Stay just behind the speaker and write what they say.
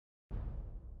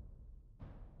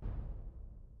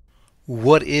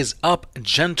What is up,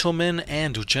 gentlemen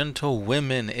and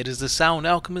gentlewomen? It is the Sound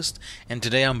Alchemist, and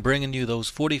today I'm bringing you those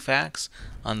 40 facts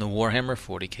on the Warhammer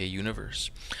 40K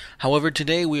universe. However,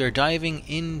 today we are diving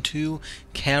into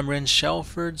Cameron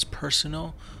Shelford's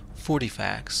personal 40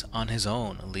 facts on his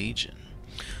own Legion.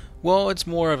 Well, it's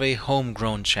more of a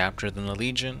homegrown chapter than a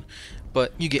Legion,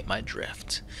 but you get my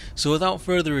drift. So without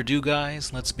further ado,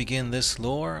 guys, let's begin this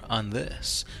lore on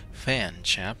this fan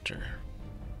chapter.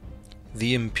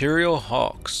 The Imperial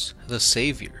Hawks, the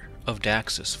savior of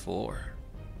Daxos 4.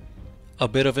 A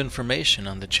bit of information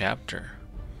on the chapter.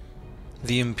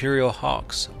 The Imperial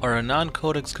Hawks are a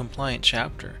non-codex compliant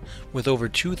chapter with over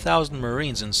 2,000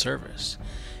 Marines in service,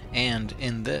 and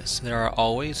in this there are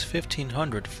always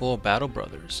 1,500 full battle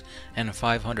brothers and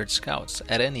 500 scouts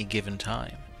at any given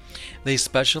time. They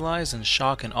specialize in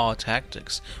shock and awe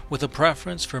tactics with a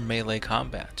preference for melee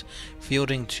combat,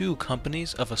 fielding 2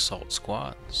 companies of assault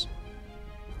squads.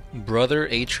 Brother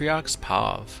Atriox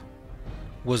Pav.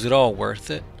 Was it all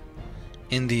worth it?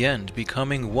 In the end,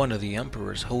 becoming one of the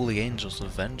Emperor's holy angels of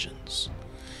vengeance.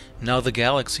 Now the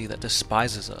galaxy that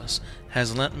despises us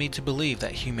has lent me to believe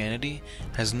that humanity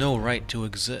has no right to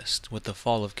exist with the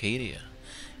fall of Cadia,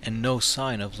 and no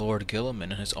sign of Lord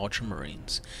Guilliman and his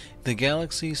Ultramarines. The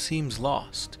galaxy seems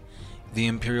lost. The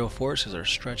Imperial forces are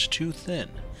stretched too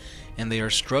thin, and they are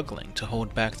struggling to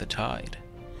hold back the tide.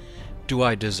 Do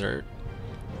I desert?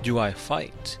 Do I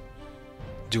fight?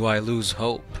 Do I lose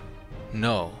hope?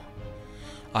 No,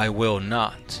 I will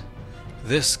not.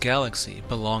 This galaxy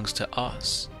belongs to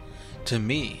us, to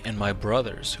me and my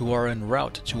brothers who are en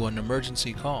route to an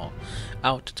emergency call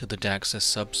out to the Daxos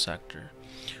subsector.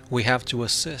 We have to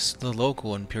assist the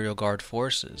local Imperial Guard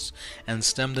forces and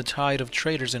stem the tide of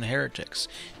traitors and heretics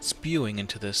spewing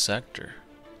into this sector.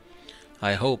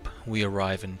 I hope we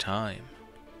arrive in time.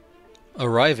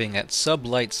 Arriving at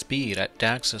sub-light speed at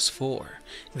Daxos 4,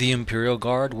 the Imperial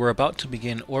Guard were about to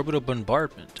begin orbital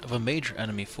bombardment of a major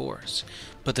enemy force,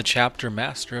 but the chapter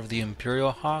master of the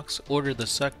Imperial Hawks ordered the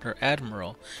sector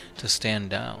admiral to stand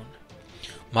down.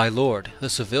 "My lord, the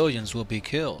civilians will be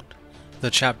killed,"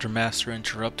 the chapter master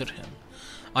interrupted him.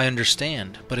 "I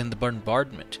understand, but in the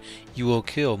bombardment you will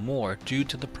kill more due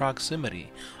to the proximity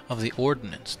of the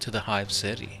ordnance to the Hive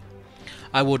City.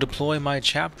 I will deploy my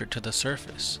chapter to the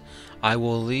surface. I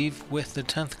will leave with the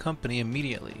 10th Company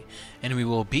immediately, and we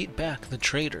will beat back the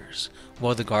traitors,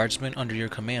 while the guardsmen under your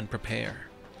command prepare."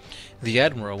 The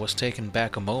admiral was taken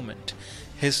back a moment.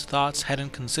 His thoughts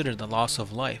hadn't considered the loss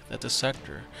of life that the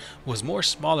sector was more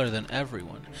smaller than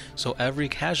everyone, so every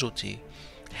casualty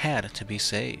had to be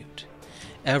saved.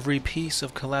 Every piece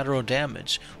of collateral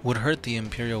damage would hurt the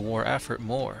Imperial war effort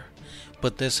more,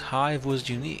 but this hive was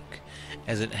unique,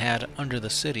 as it had under the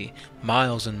city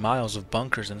miles and miles of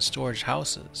bunkers and storage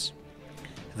houses.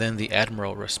 Then the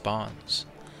admiral responds,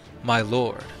 "My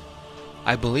lord,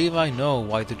 I believe I know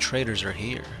why the traitors are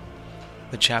here."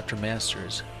 The chapter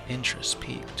master's interest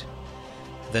piqued.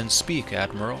 "Then speak,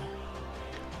 admiral."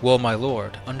 "Well, my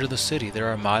lord, under the city there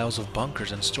are miles of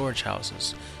bunkers and storage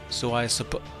houses, so I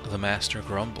suppose," the master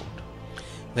grumbled.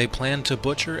 "They plan to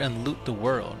butcher and loot the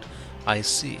world. I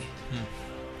see.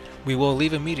 We will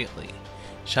leave immediately.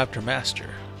 Chapter Master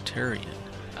Tyrion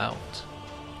out."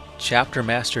 Chapter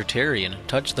Master Tyrion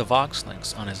touched the Vox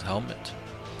links on his helmet.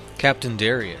 "Captain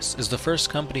Darius, is the first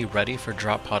company ready for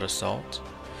drop pod assault?"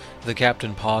 The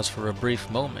captain paused for a brief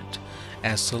moment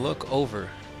as to look over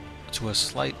to a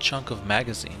slight chunk of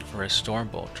magazine for his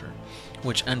Stormbolter,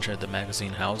 which entered the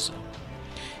magazine housing.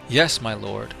 "Yes, my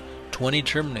lord. 20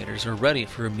 Terminators are ready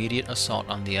for immediate assault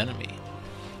on the enemy."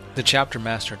 The chapter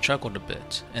master chuckled a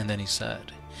bit, and then he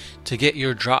said, "To get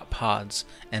your drop pods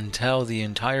and tell the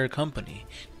entire company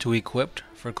to equip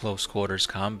for close quarters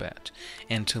combat,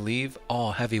 and to leave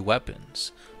all heavy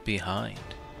weapons behind."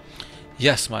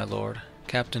 "Yes, my lord.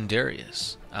 Captain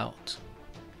Darius out."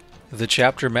 The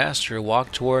chapter master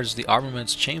walked towards the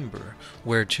armaments chamber,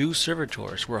 where 2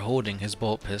 servitors were holding his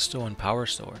bolt pistol and power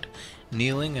sword,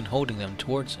 kneeling and holding them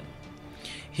towards him.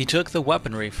 He took the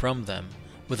weaponry from them.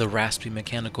 With a raspy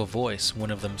mechanical voice, one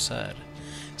of them said,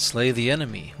 "Slay the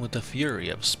enemy with the fury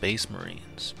of space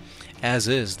marines. As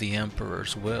is the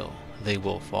Emperor's will, they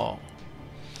will fall."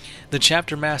 The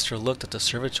chapter master looked at the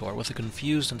servitor with a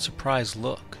confused and surprised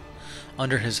look.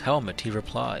 Under his helmet he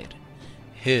replied,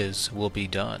 "His will be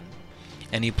done."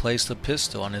 And he placed the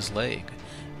pistol on his leg,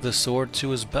 the sword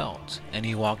to his belt, and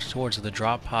he walked towards the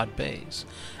drop pod bays,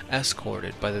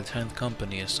 escorted by the 10th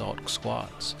Company assault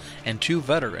squads, and 2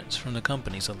 veterans from the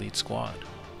company's elite squad.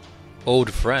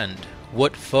 "Old friend,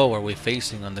 what foe are we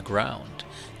facing on the ground?"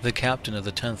 the captain of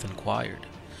the 10th inquired.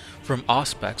 From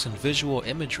auspex and visual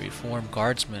imagery form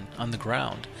guardsmen on the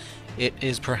ground, It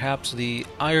is perhaps the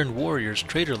Iron Warriors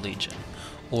Traitor Legion,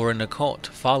 or an occult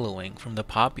following from the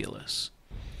populace.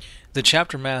 The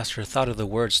chapter master thought of the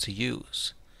words to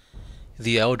use.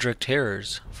 The Eldritch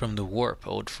Terrors from the warp,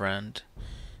 old friend.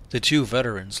 The two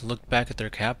veterans looked back at their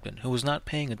captain, who was not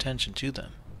paying attention to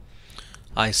them.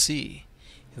 I see.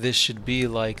 This should be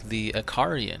like the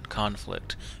Akarian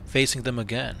conflict, facing them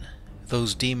again.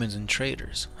 Those demons and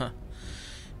traitors, huh?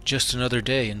 Just another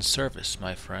day in service,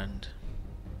 my friend.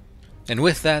 And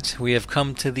with that, we have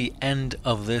come to the end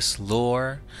of this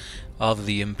lore of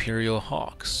the Imperial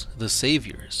Hawks, the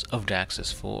saviors of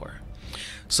Daxos 4.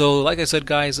 So, like I said,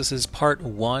 guys, this is part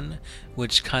 1,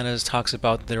 which kind of talks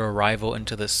about their arrival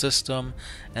into the system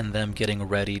and them getting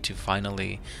ready to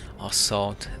finally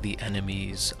assault the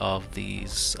enemies of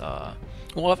these,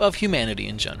 of humanity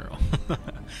in general.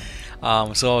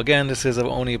 So again, this is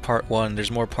only part 1.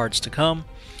 There's more parts to come,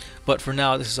 but for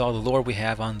now, this is all the lore we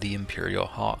have on the Imperial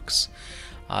Hawks.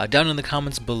 Down in the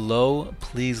comments below,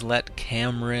 please let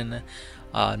Cameron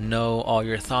know all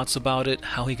your thoughts about it,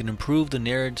 how he can improve the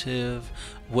narrative,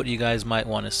 what you guys might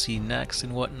want to see next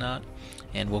and whatnot,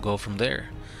 and we'll go from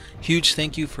there. Huge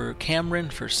thank you for Cameron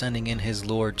for sending in his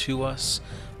lore to us.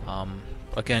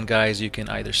 Again, guys, you can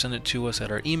either send it to us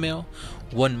at our email,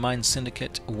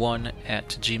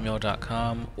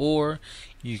 onemindsyndicate1@gmail.com, or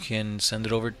you can send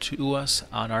it over to us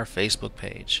on our Facebook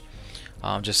page.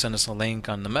 Just send us a link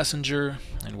on the messenger,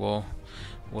 and we'll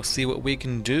see what we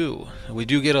can do. We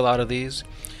do get a lot of these,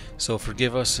 so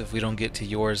forgive us if we don't get to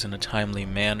yours in a timely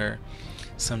manner.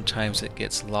 Sometimes it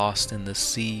gets lost in the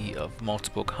sea of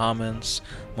multiple comments,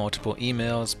 multiple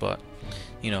emails, but,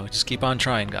 just keep on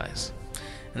trying, guys.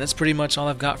 And that's pretty much all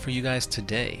I've got for you guys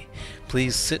today.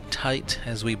 Please sit tight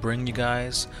as we bring you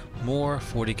guys more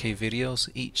 40K videos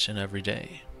each and every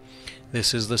day.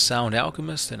 This is the Sound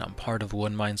Alchemist, and I'm part of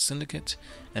One Mind Syndicate,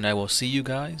 and I will see you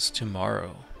guys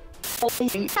tomorrow.